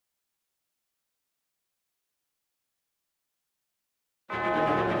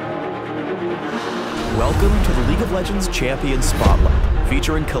Welcome to the League of Legends Champion Spotlight,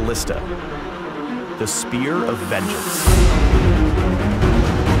 featuring Kalista, the Spear of Vengeance.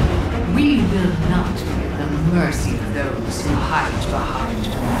 We will not be at the mercy of those who hide behind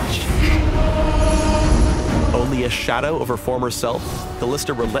magic. Only a shadow of her former self,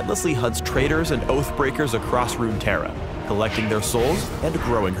 Kalista relentlessly hunts traitors and oathbreakers across Runeterra, collecting their souls and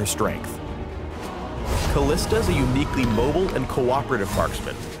growing her strength. Kalista is a uniquely mobile and cooperative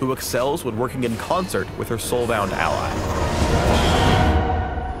marksman who excels when working in concert with her soulbound ally.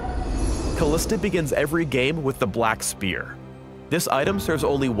 Kalista begins every game with the Black Spear. This item serves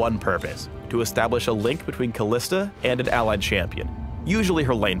only one purpose: to establish a link between Kalista and an allied champion, usually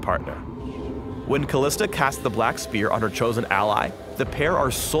her lane partner. When Kalista casts the Black Spear on her chosen ally, the pair are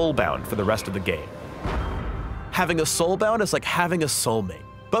soulbound for the rest of the game. Having a soulbound is like having a soulmate,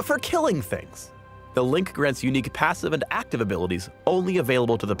 but for killing things. The link grants unique passive and active abilities only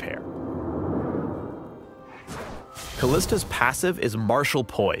available to the pair. Kalista's passive is Martial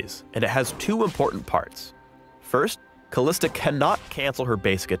Poise, and it has two important parts. First, Kalista cannot cancel her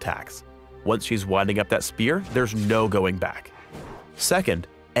basic attacks. Once she's winding up that spear, there's no going back. Second,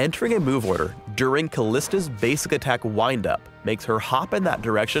 entering a move order during Kalista's basic attack windup makes her hop in that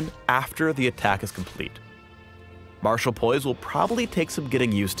direction after the attack is complete. Martial Poise will probably take some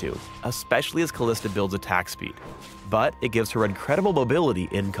getting used to, especially as Kalista builds attack speed, but it gives her incredible mobility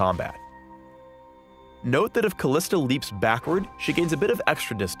in combat. Note that if Kalista leaps backward, she gains a bit of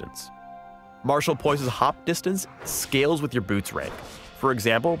extra distance. Martial Poise's hop distance scales with your boots rank. For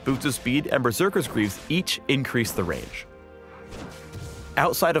example, Boots of Speed and Berserker's Greaves each increase the range.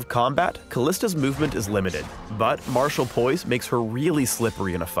 Outside of combat, Kalista's movement is limited, but Martial Poise makes her really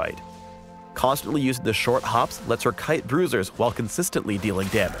slippery in a fight. Constantly using the short hops lets her kite bruisers while consistently dealing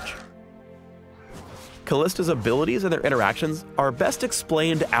damage. Kalista's abilities and their interactions are best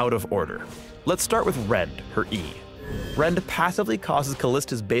explained out of order. Let's start with Rend, her E. Rend passively causes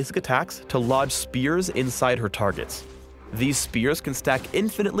Kalista's basic attacks to lodge spears inside her targets. These spears can stack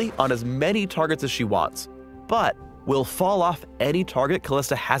infinitely on as many targets as she wants, but will fall off any target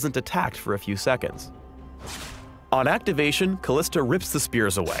Kalista hasn't attacked for a few seconds. On activation, Kalista rips the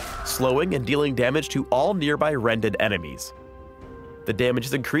spears away, slowing and dealing damage to all nearby rended enemies. The damage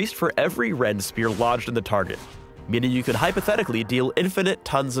is increased for every rend spear lodged in the target, meaning you can hypothetically deal infinite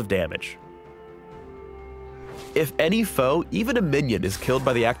tons of damage. If any foe, even a minion, is killed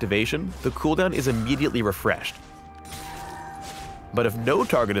by the activation, the cooldown is immediately refreshed. But if no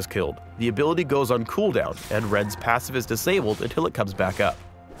target is killed, the ability goes on cooldown and Rend's passive is disabled until it comes back up.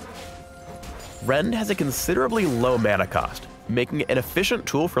 Rend has a considerably low mana cost, making it an efficient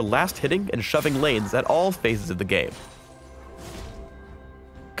tool for last hitting and shoving lanes at all phases of the game.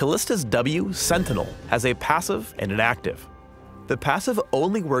 Kalista's W, Sentinel, has a passive and an active. The passive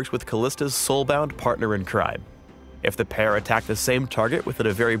only works with Kalista's soulbound partner in crime. If the pair attack the same target within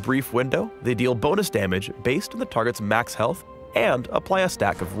a very brief window, they deal bonus damage based on the target's max health and apply a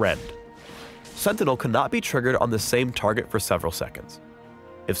stack of Rend. Sentinel cannot be triggered on the same target for several seconds.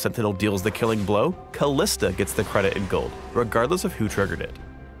 If Sentinel deals the killing blow, Kalista gets the credit in gold, regardless of who triggered it.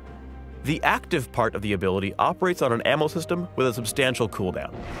 The active part of the ability operates on an ammo system with a substantial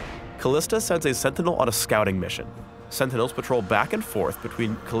cooldown. Kalista sends a Sentinel on a scouting mission. Sentinels patrol back and forth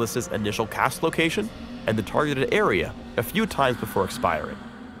between Kalista's initial cast location and the targeted area a few times before expiring.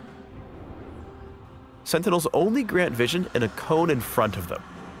 Sentinels only grant vision in a cone in front of them.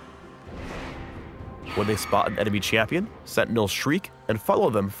 When they spot an enemy champion, Sentinels shriek and follow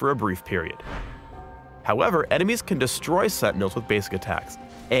them for a brief period. However, enemies can destroy Sentinels with basic attacks,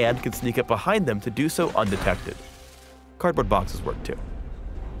 and can sneak up behind them to do so undetected. Cardboard boxes work too.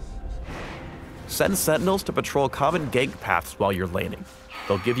 Send Sentinels to patrol common gank paths while you're laning.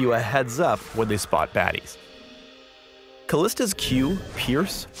 They'll give you a heads up when they spot baddies. Kalista's Q,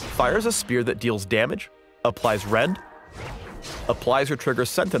 Pierce, fires a spear that deals damage, applies Rend, applies her trigger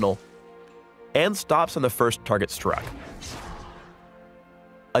Sentinel, and stops on the first target struck.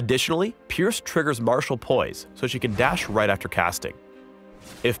 Additionally, Pierce triggers Martial Poise, so she can dash right after casting.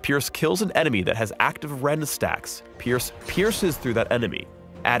 If Pierce kills an enemy that has active Rend stacks, Pierce pierces through that enemy,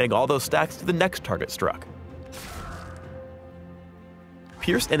 adding all those stacks to the next target struck.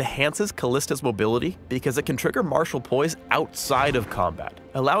 Pierce enhances Kalista's mobility because it can trigger Martial Poise outside of combat,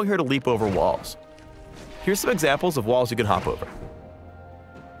 allowing her to leap over walls. Here's some examples of walls you can hop over.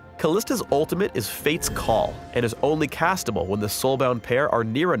 Kalista's ultimate is Fate's Call, and is only castable when the soulbound pair are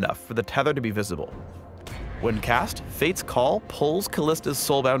near enough for the tether to be visible. When cast, Fate's Call pulls Kalista's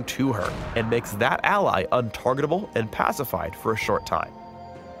soulbound to her, and makes that ally untargetable and pacified for a short time.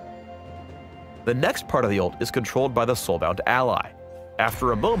 The next part of the ult is controlled by the soulbound ally.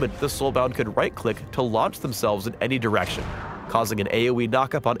 After a moment, the Soulbound could right-click to launch themselves in any direction, causing an AoE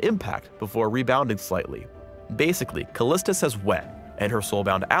knockup on impact before rebounding slightly. Basically, Kalista says when, and her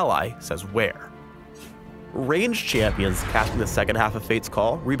Soulbound ally says where. Ranged champions casting the second half of Fate's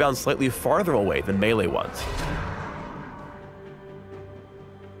Call rebound slightly farther away than melee ones.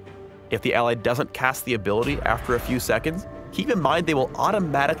 If the ally doesn't cast the ability after a few seconds, keep in mind they will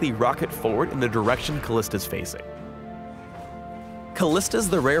automatically rocket forward in the direction Kalista's facing. Kalista's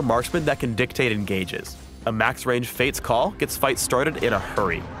the rare marksman that can dictate engages. A max range Fate's Call gets fights started in a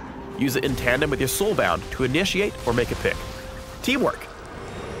hurry. Use it in tandem with your Soulbound to initiate or make a pick. Teamwork!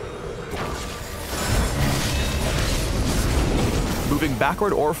 Moving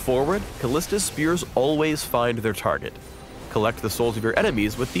backward or forward, Kalista's spears always find their target. Collect the souls of your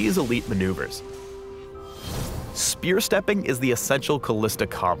enemies with these elite maneuvers. Spear stepping is the essential Kalista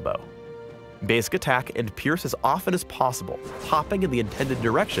combo. Basic attack and pierce as often as possible, hopping in the intended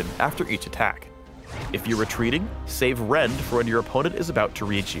direction after each attack. If you're retreating, save Rend for when your opponent is about to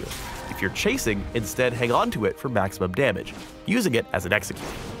reach you. If you're chasing, instead hang on to it for maximum damage, using it as an execute.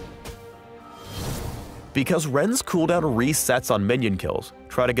 Because Rend's cooldown resets on minion kills,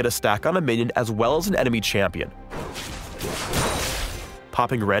 try to get a stack on a minion as well as an enemy champion,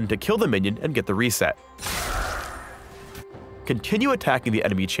 popping Rend to kill the minion and get the reset. Continue attacking the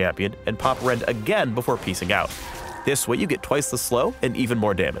enemy champion and pop Rend again before piecing out. This way you get twice the slow and even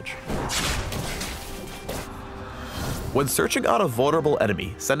more damage. When searching on a vulnerable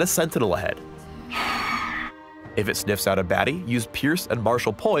enemy, send a sentinel ahead. If it sniffs out a baddie, use Pierce and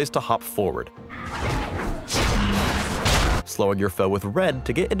Martial Poise to hop forward, slowing your foe with Rend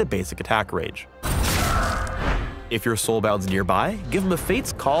to get into basic attack range. If your Soulbound's nearby, give them a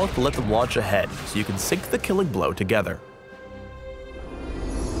Fate's Call to let them launch ahead so you can sync the killing blow together.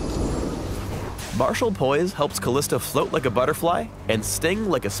 Martial Poise helps Kalista float like a butterfly and sting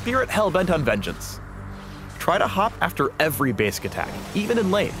like a spirit hell-bent on vengeance. Try to hop after every basic attack, even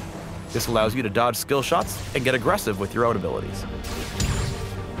in lane. This allows you to dodge skill shots and get aggressive with your own abilities.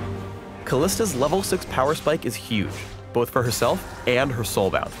 Kalista's level 6 power spike is huge, both for herself and her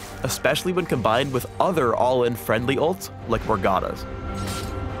Soulbound, especially when combined with other all-in friendly ults like Morgana's.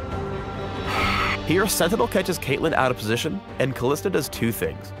 Here, Sentinel catches Caitlyn out of position, and Kalista does two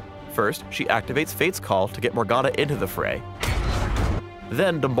things. First, she activates Fate's Call to get Morgana into the fray,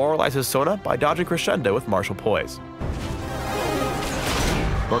 then demoralizes Sona by dodging Crescendo with Martial Poise.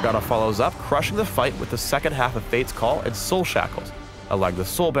 Morgana follows up, crushing the fight with the second half of Fate's Call and Soul Shackles, allowing the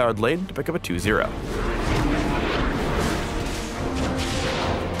Soulbound lane to pick up a 2-0.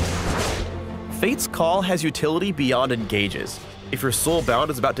 Fate's Call has utility beyond engages. If your Soulbound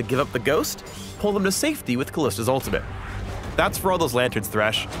is about to give up the ghost, pull them to safety with Kalista's ultimate. That's for all those lanterns,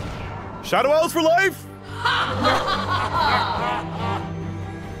 Thresh. Shadow Owls for life!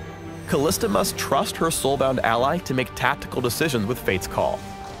 Kalista must trust her Soulbound ally to make tactical decisions with Fate's Call.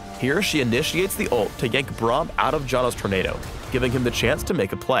 Here, she initiates the ult to yank Braum out of Janna's tornado, giving him the chance to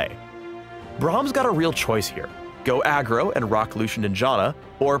make a play. Braum's got a real choice here. Go aggro and rock Lucian and Janna,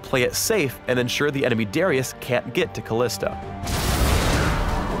 or play it safe and ensure the enemy Darius can't get to Kalista.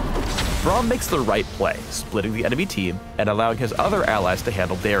 Braum makes the right play, splitting the enemy team and allowing his other allies to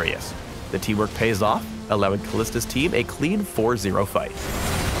handle Darius. The teamwork pays off, allowing Kalista's team a clean 4-0 fight.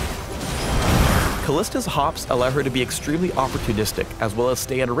 Kalista's hops allow her to be extremely opportunistic as well as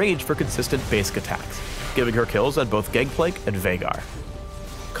stay in range for consistent basic attacks, giving her kills on both Gangplank and Vhagar.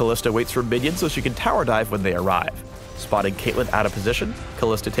 Kalista waits for minions so she can tower dive when they arrive. Spotting Caitlyn out of position,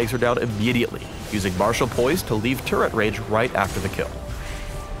 Kalista takes her down immediately, using Martial Poise to leave turret range right after the kill.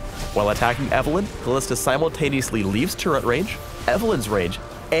 While attacking Evelynn, Kalista simultaneously leaves turret range, Evelynn's range,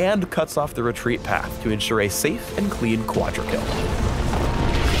 and cuts off the retreat path to ensure a safe and clean quadra kill.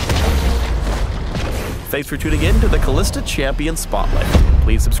 Thanks for tuning in to the Kalista Champion Spotlight.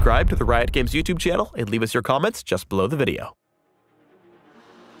 Please subscribe to the Riot Games YouTube channel and leave us your comments just below the video.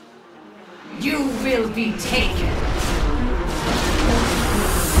 You will be taken.